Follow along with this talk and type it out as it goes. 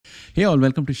Hey all,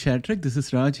 welcome to Share Trek. This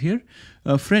is Raj here.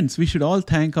 Friends, we should all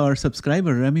thank our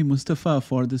subscriber Rami Mustafa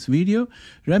for this video.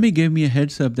 Rami gave me a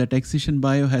heads up that Excision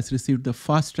Bio has received the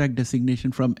Fast Track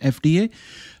designation from FDA.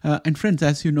 And friends,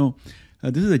 as you know,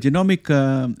 this is a genomic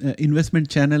investment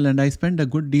channel, and I spend a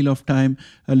good deal of time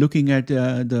looking at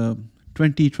the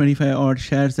 20-25 odd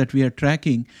shares that we are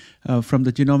tracking from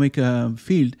the genomic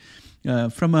field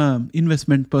from an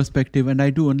investment perspective, and I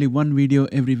do only one video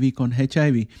every week on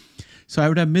HIV. So I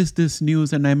would have missed this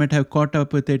news, and I might have caught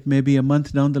up with it maybe a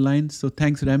month down the line. So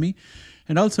thanks, Rami.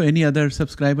 And also any other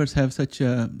subscribers have such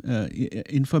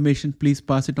information, please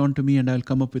pass it on to me and I'll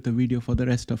come up with a video for the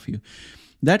rest of you.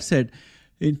 That said,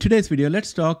 in today's video,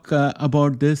 let's talk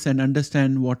about this and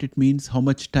understand what it means. How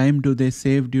much time do they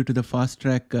save due to the Fast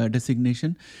Track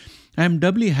designation? I'm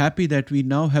doubly happy that we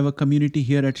now have a community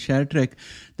here at ShareTrek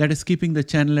that is keeping the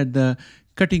channel at the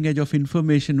cutting edge of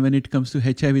information when it comes to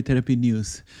HIV therapy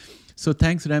news. So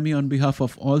thanks, Rami, on behalf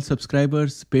of all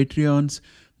subscribers, Patreons,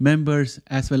 members,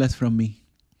 as well as from me.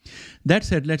 That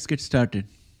said, let's get started.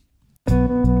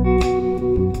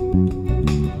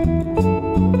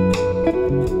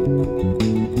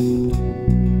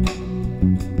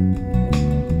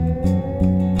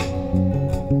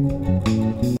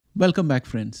 Welcome back,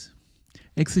 friends.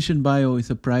 Excision Bio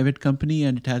is a private company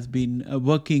and it has been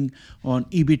working on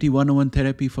EBT-101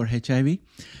 therapy for HIV.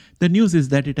 The news is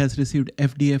that it has received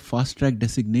FDA Fast Track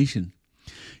designation.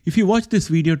 If you watch this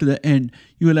video to the end,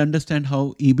 you will understand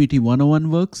how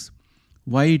EBT-101 works,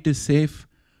 why it is safe,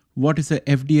 what is a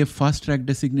FDA Fast Track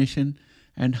designation,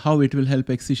 and how it will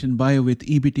help Excision Bio with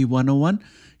EBT-101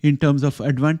 in terms of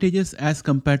advantages as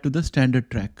compared to the standard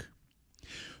track.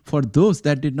 For those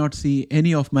that did not see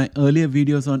any of my earlier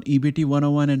videos on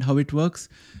EBT-101 and how it works,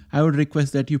 I would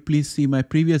request that you please see my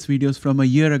previous videos from a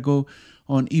year ago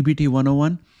on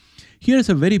EBT-101. Here is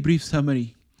a very brief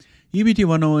summary.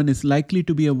 EBT-101 is likely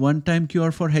to be a one-time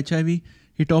cure for HIV.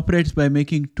 It operates by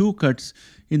making two cuts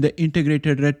in the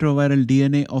integrated retroviral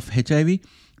DNA of HIV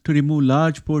to remove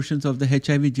large portions of the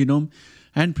HIV genome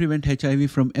and prevent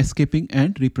HIV from escaping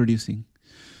and reproducing.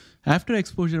 After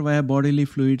exposure via bodily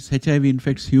fluids, HIV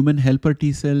infects human helper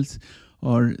T cells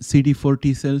or CD4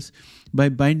 T cells by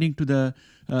binding to the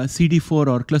CD4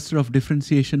 or cluster of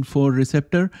differentiation 4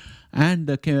 receptor and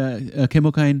the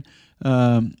chemokine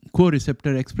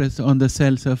co-receptor expressed on the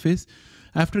cell surface.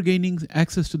 After gaining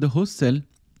access to the host cell,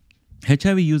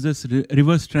 HIV uses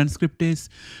reverse transcriptase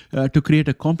to create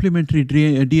a complementary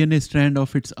DNA strand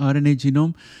of its RNA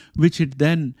genome, which it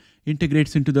then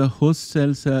integrates into the host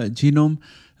cell's genome.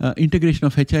 Integration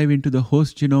of HIV into the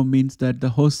host genome means that the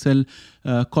host cell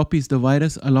copies the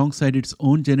virus alongside its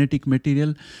own genetic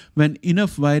material. When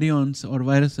enough virions or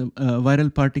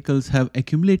viral particles have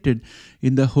accumulated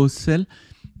in the host cell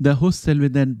will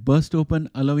then burst open,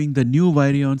 allowing the new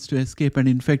virions to escape and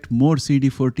infect more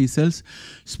CD4 T cells,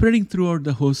 spreading throughout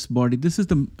the host body. This is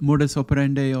the modus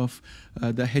operandi of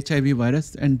the HIV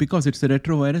virus, and because it's a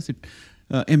retrovirus, it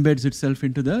embeds itself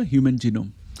into the human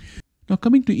genome. Now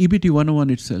coming to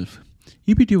EBT-101 itself.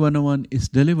 EBT-101 is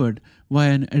delivered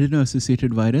via an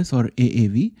adeno-associated virus or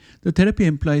AAV. The therapy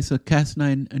employs a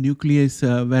Cas9 nuclease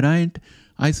variant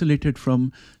isolated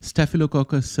from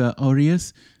Staphylococcus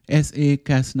aureus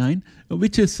SA-Cas9,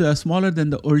 which is smaller than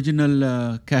the original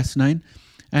Cas9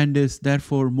 and is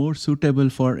therefore more suitable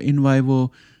for in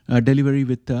vivo delivery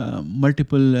with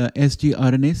multiple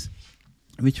sgRNAs,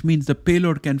 which means the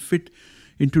payload can fit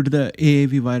into the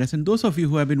AAV virus. And those of you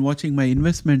who have been watching my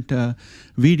investment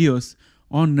videos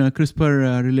on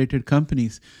CRISPR related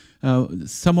companies,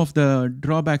 some of the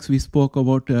drawbacks we spoke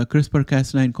about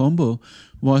CRISPR-Cas9 combo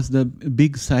was the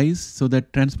big size, so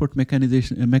that transport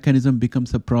mechanism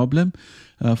becomes a problem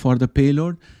for the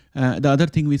payload. The other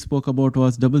thing we spoke about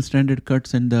was double-stranded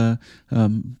cuts and the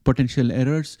potential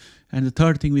errors. And the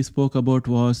third thing we spoke about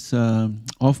was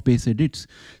off-base edits.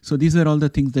 So these are all the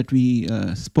things that we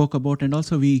spoke about. And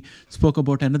also we spoke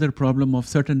about another problem of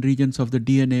certain regions of the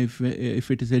DNA,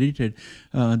 if it is edited,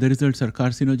 the results are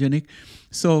carcinogenic.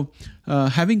 So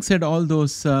having said all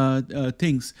those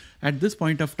things, at this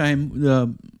point of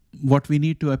time, what we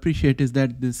need to appreciate is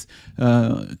that this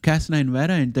Cas9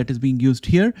 variant that is being used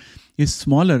here is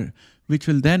smaller, which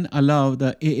will then allow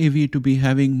the AAV to be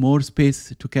having more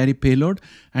space to carry payload,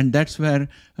 and that's where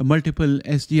multiple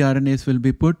sgRNAs will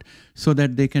be put so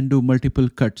that they can do multiple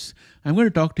cuts. I'm going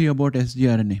to talk to you about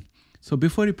sgRNA. So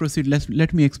before we proceed,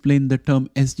 let me explain the term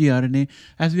sgRNA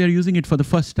as we are using it for the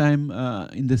first time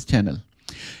in this channel.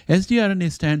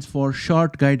 sgRNA stands for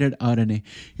short guided RNA.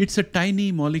 It's a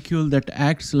tiny molecule that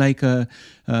acts like a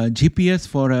GPS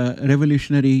for a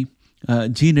revolutionary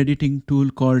gene editing tool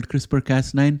called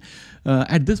CRISPR-Cas9.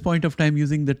 At this point of time,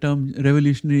 using the term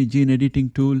revolutionary gene editing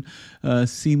tool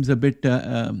seems a bit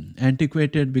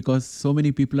antiquated, because so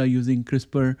many people are using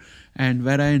CRISPR and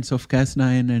variants of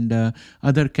Cas9 and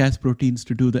other Cas proteins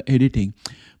to do the editing.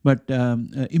 But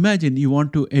imagine you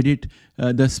want to edit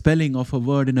the spelling of a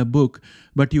word in a book,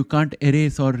 but you can't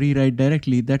erase or rewrite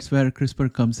directly. That's where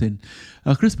CRISPR comes in.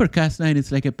 CRISPR-Cas9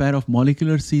 is like a pair of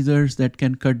molecular scissors that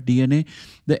can cut DNA.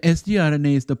 The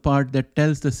sgRNA is the part that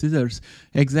tells the scissors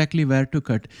exactly where to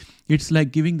cut. It's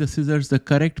like giving the scissors the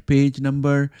correct page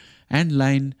number and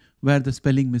line where the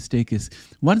spelling mistake is.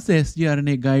 Once the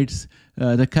sgRNA guides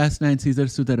the Cas9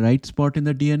 scissors to the right spot in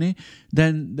the DNA,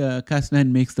 then the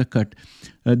Cas9 makes the cut.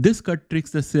 This cut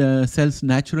tricks the cell's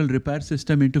natural repair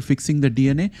system into fixing the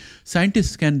DNA.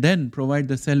 Scientists can then provide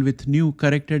the cell with new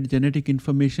corrected genetic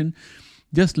information,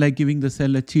 just like giving the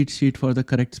cell a cheat sheet for the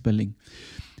correct spelling.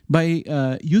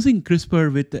 By using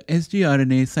CRISPR with the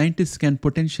sgRNA, scientists can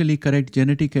potentially correct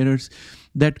genetic errors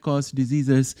that cause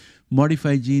diseases,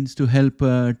 modify genes to help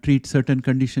treat certain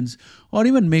conditions, or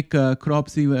even make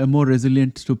crops even more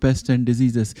resilient to pests and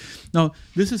diseases. Now,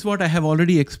 this is what I have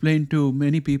already explained to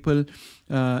many people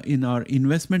in our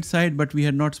investment side, but we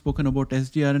had not spoken about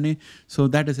sgRNA. So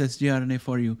that is sgRNA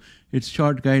for you. It's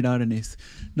short guide RNAs.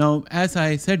 Now, as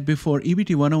I said before,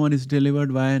 EBT-101 is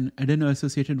delivered via an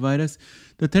adeno-associated virus.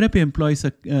 The therapy employs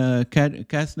a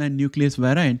Cas9 nuclease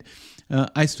variant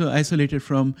isolated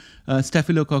from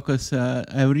Staphylococcus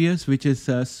aureus, which is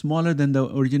smaller than the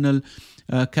original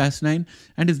Cas9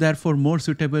 and is therefore more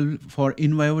suitable for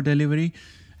in vivo delivery,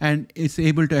 and is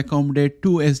able to accommodate 2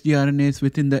 sgRNAs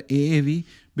within the AAV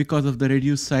because of the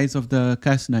reduced size of the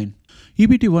Cas9.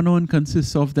 EBT-101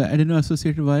 consists of the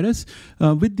adeno-associated virus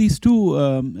with these 2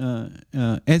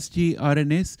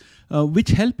 sgRNAs which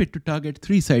help it to target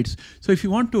 3 sites. So if you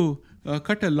want to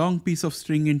cut a long piece of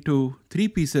string into 3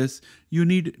 pieces, you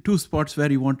need 2 spots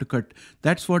where you want to cut.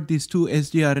 That's what these 2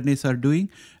 sgRNAs are doing,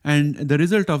 and the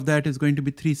result of that is going to be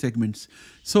 3 segments.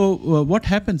 So what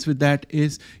happens with that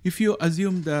is, if you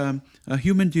assume the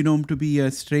human genome to be a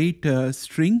straight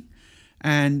string,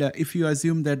 and if you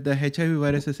assume that the HIV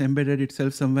virus has embedded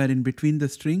itself somewhere in between the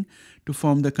string to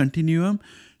form the continuum,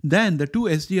 then the 2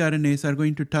 sgRNAs are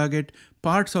going to target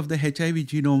parts of the HIV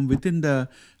genome within the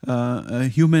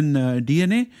human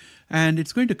DNA, and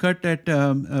it's going to cut at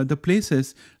the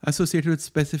places associated with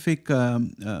specific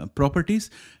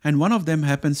properties, and one of them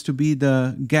happens to be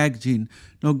the GAG gene.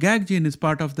 Now, GAG gene is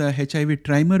part of the HIV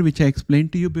trimer, which I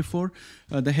explained to you before.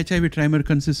 The HIV trimer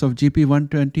consists of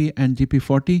GP120 and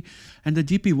GP40, and the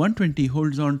GP120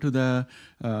 holds on to the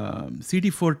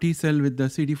CD4 T cell with the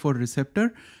CD4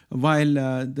 receptor, while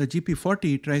the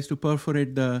GP40 tries to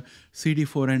perforate the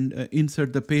CD4 and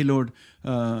insert the payload,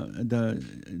 the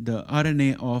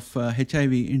RNA of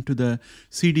HIV into the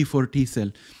CD4 T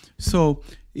cell. So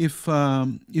if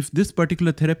this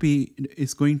particular therapy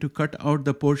is going to cut out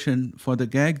the portion for the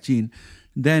GAG gene,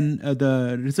 then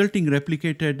the resulting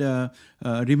replicated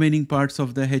remaining parts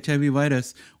of the HIV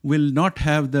virus will not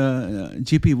have the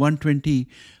GP120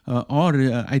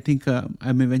 or I think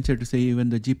I may venture to say even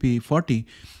the GP40,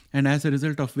 and as a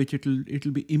result of which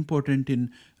it'll be important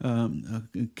in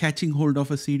catching hold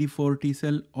of a CD4 T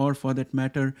cell, or for that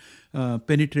matter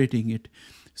penetrating it.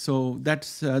 So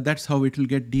that's how it will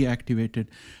get deactivated.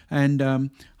 And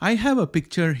I have a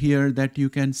picture here that you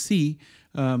can see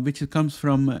which comes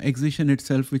from Excision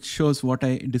itself, which shows what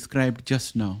I described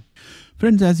just now.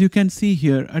 Friends, as you can see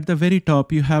here at the very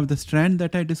top, you have the strand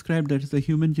that I described, that is the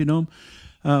human genome.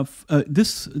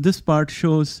 This part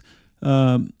shows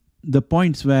the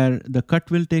points where the cut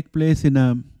will take place in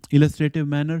a illustrative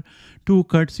manner. 2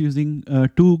 cuts using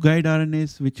 2 guide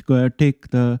RNAs which take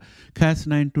the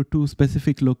Cas9 to 2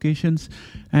 specific locations,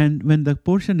 and when the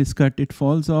portion is cut, it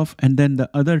falls off, and then the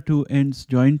other 2 ends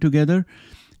join together,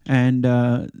 and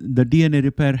the DNA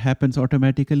repair happens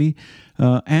automatically,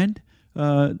 and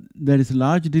there is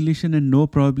large deletion and no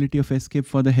probability of escape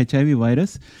for the HIV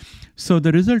virus. So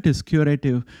the result is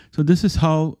curative. So this is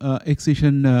how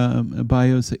Excision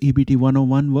Bio's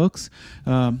EBT-101 works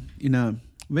in a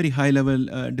very high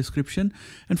level description.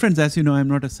 And friends, as you know, I'm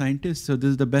not a scientist, so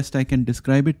this is the best I can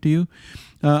describe it to you.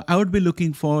 I would be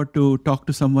looking forward to talk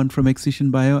to someone from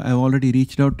Excision Bio. I've already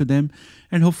reached out to them,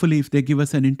 and hopefully if they give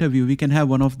us an interview, we can have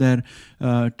one of their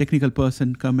technical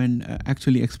person come and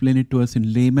actually explain it to us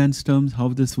in layman's terms how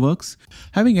this works.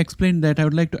 Having explained that, I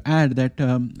would like to add that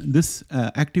this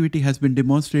activity has been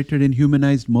demonstrated in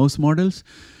humanized mouse models,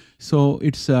 so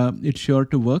it's sure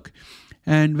to work.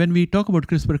 And when we talk about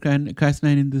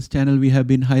CRISPR-Cas9 in this channel, we have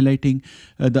been highlighting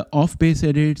the off-base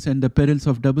edits and the perils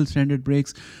of double-stranded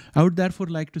breaks. I would therefore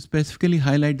like to specifically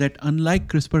highlight that unlike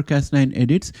CRISPR-Cas9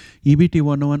 edits,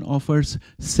 EBT-101 offers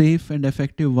safe and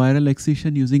effective viral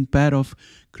excision using pair of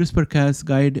CRISPR-Cas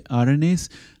guide RNAs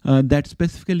that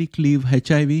specifically cleave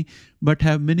HIV but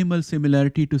have minimal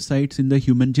similarity to sites in the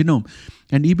human genome.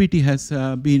 And EBT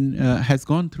has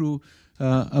gone through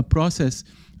a process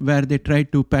where they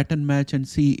tried to pattern match and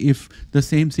see if the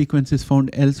same sequence is found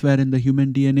elsewhere in the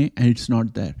human DNA, and it's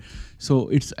not there. So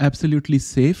it's absolutely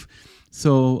safe.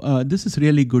 So this is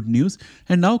really good news.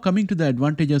 And now coming to the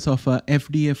advantages of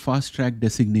FDA Fast Track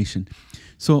designation.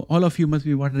 So all of you must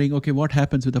be wondering, okay, what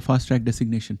happens with the Fast Track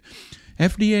designation?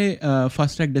 FDA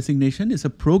Fast Track designation is a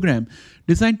program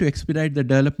designed to expedite the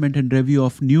development and review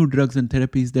of new drugs and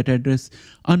therapies that address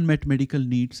unmet medical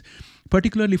needs,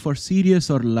 particularly for serious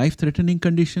or life-threatening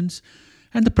conditions.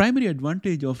 And the primary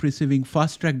advantage of receiving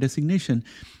Fast Track designation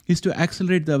is to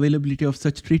accelerate the availability of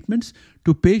such treatments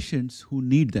to patients who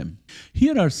need them.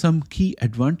 Here are some key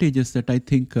advantages that I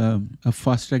think a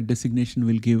Fast Track designation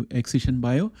will give Excision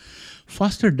Bio.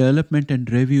 Faster development and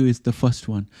review is the first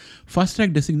one. Fast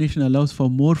Track designation allows for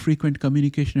more frequent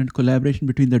communication and collaboration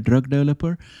between the drug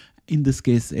developer, in this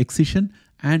case Excision,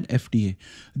 and FDA.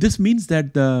 This means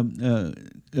that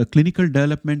the clinical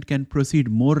development can proceed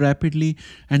more rapidly,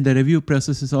 and the review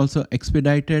process is also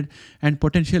expedited, and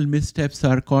potential missteps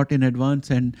are caught in advance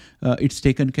and it's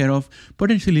taken care of,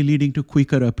 potentially leading to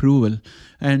quicker approval.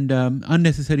 And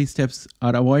unnecessary steps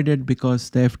are avoided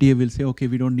because the FDA will say, okay,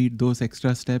 we don't need those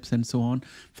extra steps and so on,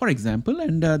 for example,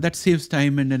 and that saves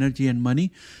time and energy and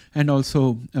money, and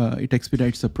also it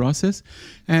expedites the process.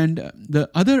 And the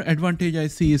other advantage I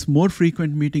see is more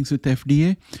frequent meetings with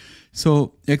FDA.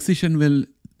 So Excision will,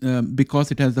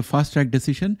 because it has the Fast Track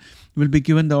decision, will be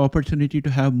given the opportunity to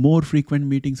have more frequent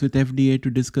meetings with FDA to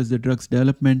discuss the drug's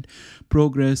development,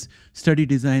 progress, study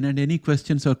design, and any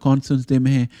questions or concerns they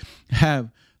may have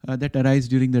that arise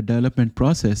during the development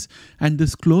process. And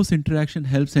this close interaction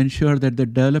helps ensure that the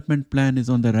development plan is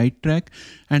on the right track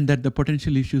and that the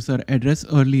potential issues are addressed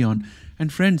early on.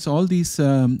 And friends, all these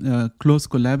close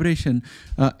collaboration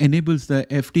enables the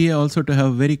FDA also to have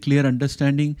a very clear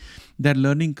understanding that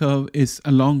learning curve is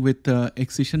along with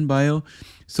Excision Bio.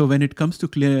 So when it comes to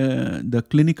the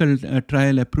clinical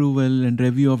trial approval and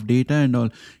review of data and all,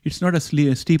 it's not a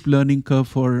steep learning curve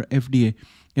for FDA.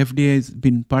 FDA has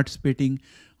been participating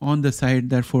on the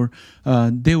side, therefore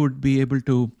they would be able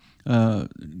to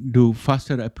do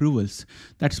faster approvals.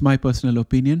 That's my personal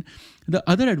opinion. The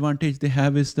other advantage they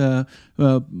have is the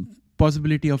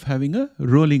possibility of having a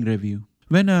rolling review.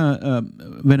 When a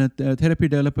therapy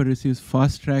developer receives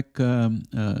Fast Track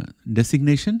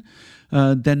designation,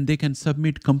 then they can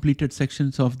submit completed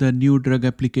sections of the new drug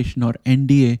application or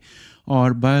NDA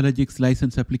or biologics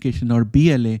license application or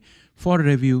BLA for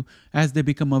review as they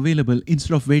become available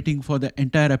instead of waiting for the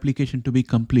entire application to be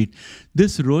complete.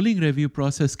 This rolling review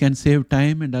process can save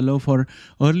time and allow for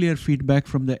earlier feedback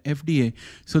from the FDA,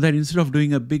 so that instead of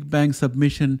doing a big bang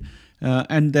submission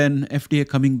and then FDA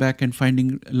coming back and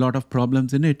finding a lot of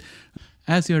problems in it,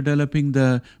 as you're developing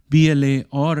the BLA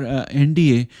or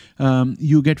NDA,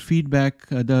 you get feedback,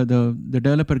 the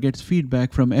developer gets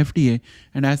feedback from FDA,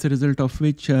 and as a result of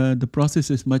which the process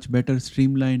is much better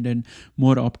streamlined and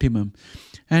more optimum.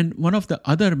 And one of the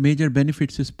other major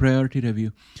benefits is priority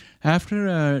review. After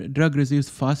a drug receives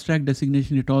Fast Track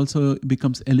designation, it also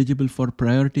becomes eligible for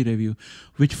priority review,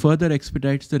 which further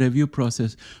expedites the review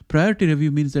process. Priority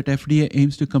review means that FDA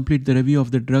aims to complete the review of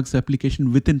the drug's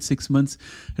application within 6 months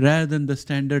rather than the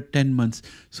standard 10 months.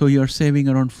 So you're saving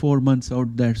around 4 months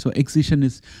out there. So Excision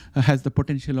has the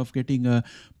potential of getting a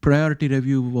priority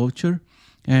review voucher,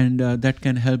 and that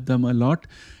can help them a lot.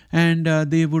 And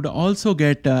they would also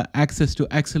get access to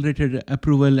accelerated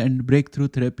approval and breakthrough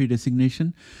therapy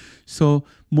designation. So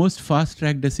most Fast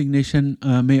Track designation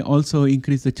may also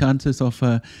increase the chances of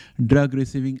a drug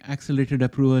receiving accelerated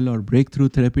approval or breakthrough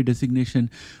therapy designation,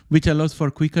 which allows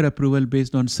for quicker approval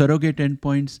based on surrogate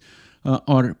endpoints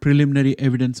or preliminary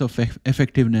evidence of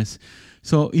effectiveness.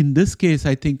 So in this case,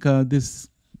 I think this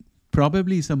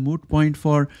probably is a moot point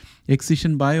for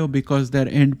Excision Bio, because their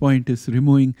endpoint is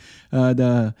removing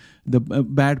the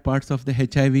bad parts of the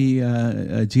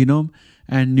HIV genome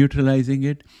and neutralizing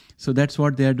it. So that's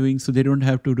what they are doing. So they don't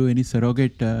have to do any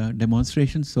surrogate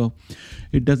demonstrations. So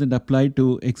it doesn't apply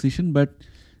to Excision, but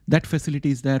that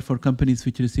facility is there for companies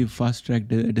which receive Fast Track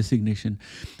designation.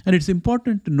 And it's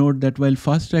important to note that while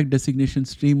Fast Track designation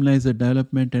streamlines the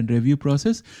development and review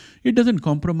process, it doesn't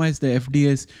compromise the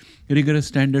FDA's rigorous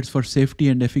standards for safety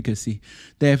and efficacy.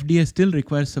 The FDA still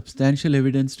requires substantial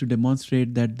evidence to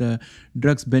demonstrate that the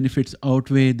drug's benefits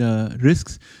outweigh the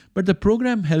risks, but the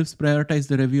program helps prioritize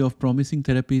the review of promising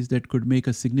therapies that could make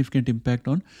a significant impact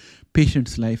on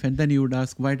patients' life. And then you would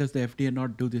ask, why does the FDA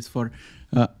not do this for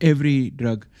every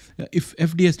drug? If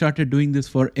FDA started doing this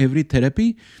for every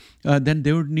therapy, then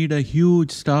they would need a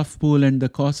huge staff pool and the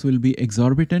cost will be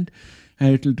exorbitant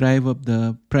and it will drive up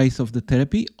the price of the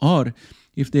therapy. Or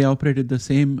if they operate at the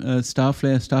same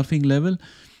staffing level,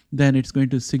 then it's going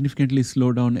to significantly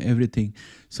slow down everything.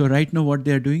 So right now what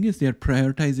they are doing is they are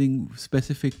prioritizing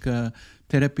specific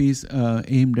therapies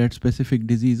aimed at specific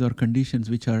disease or conditions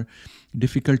which are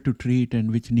difficult to treat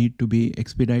and which need to be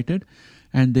expedited.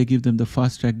 And they give them the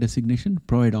fast track designation,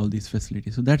 provide all these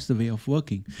facilities. So that's the way of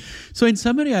working. So in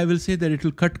summary, I will say that it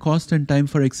will cut cost and time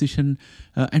for Excision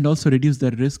and also reduce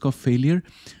the risk of failure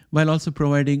while also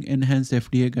providing enhanced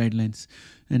FDA guidelines.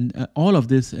 And all of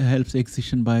this helps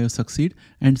Excision Bio succeed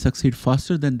and succeed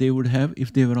faster than they would have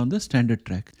if they were on the standard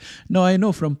track. Now, I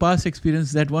know from past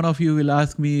experience that one of you will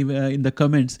ask me in the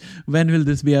comments, when will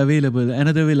this be available?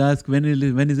 Another will ask, when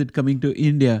is it coming to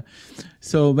India?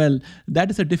 So, well, that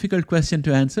is a difficult question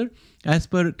to answer. As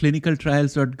per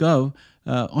Clinicaltrials.gov,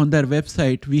 on their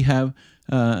website, we have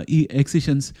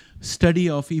Excision's study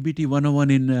of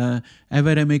EBT-101 in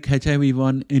Aviremic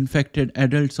HIV-1 infected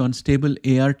adults on stable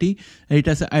ART. It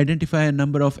has an identifier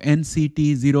number of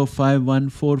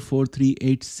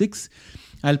NCT05144386.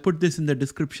 I'll put this in the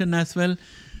description as well.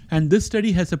 And this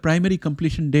study has a primary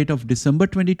completion date of December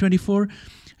 2024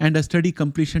 and a study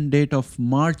completion date of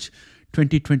March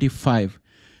 2025.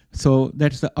 So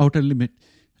that's the outer limit.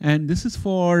 And this is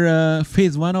for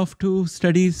phase 1 of 2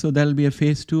 studies. So there'll be a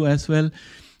phase 2 as well.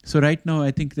 So right now, I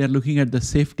think they're looking at the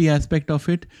safety aspect of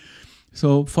it.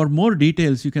 So for more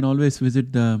details, you can always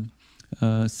visit the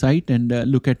site and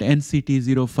look at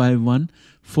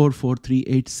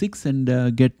NCT05144386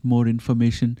 and get more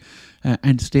information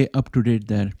and stay up to date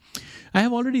there. I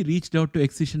have already reached out to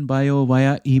Excision Bio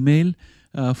via email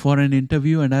for an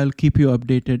interview, and I'll keep you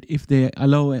updated. If they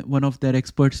allow one of their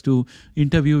experts to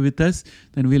interview with us,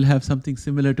 then we'll have something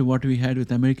similar to what we had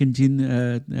with American Gene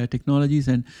Technologies,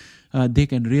 and they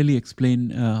can really explain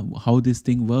how this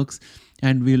thing works.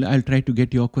 And I'll try to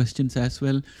get your questions as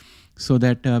well so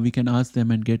that we can ask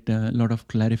them and get a lot of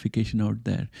clarification out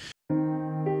there.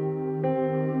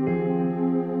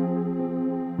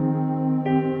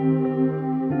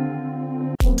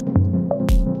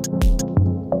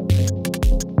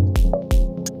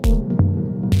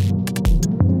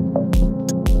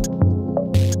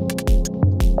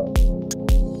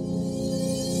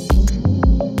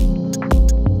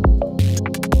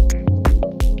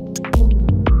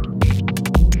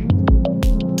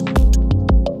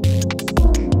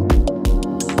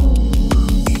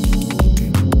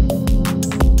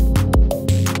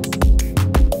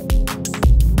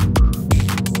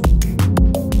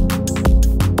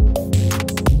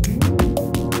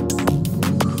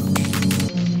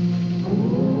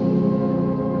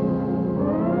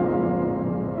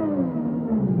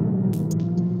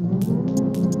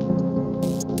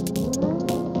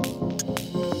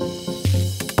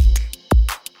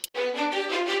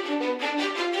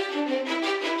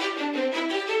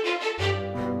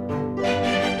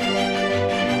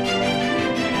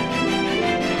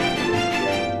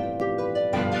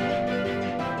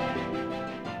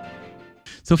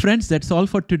 So friends, that's all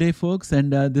for today, folks.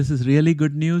 And this is really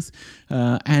good news.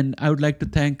 And I would like to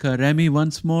thank Remy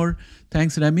once more.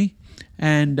 Thanks, Remy.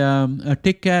 And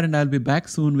take care, and I'll be back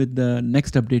soon with the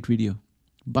next update video.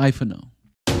 Bye for now.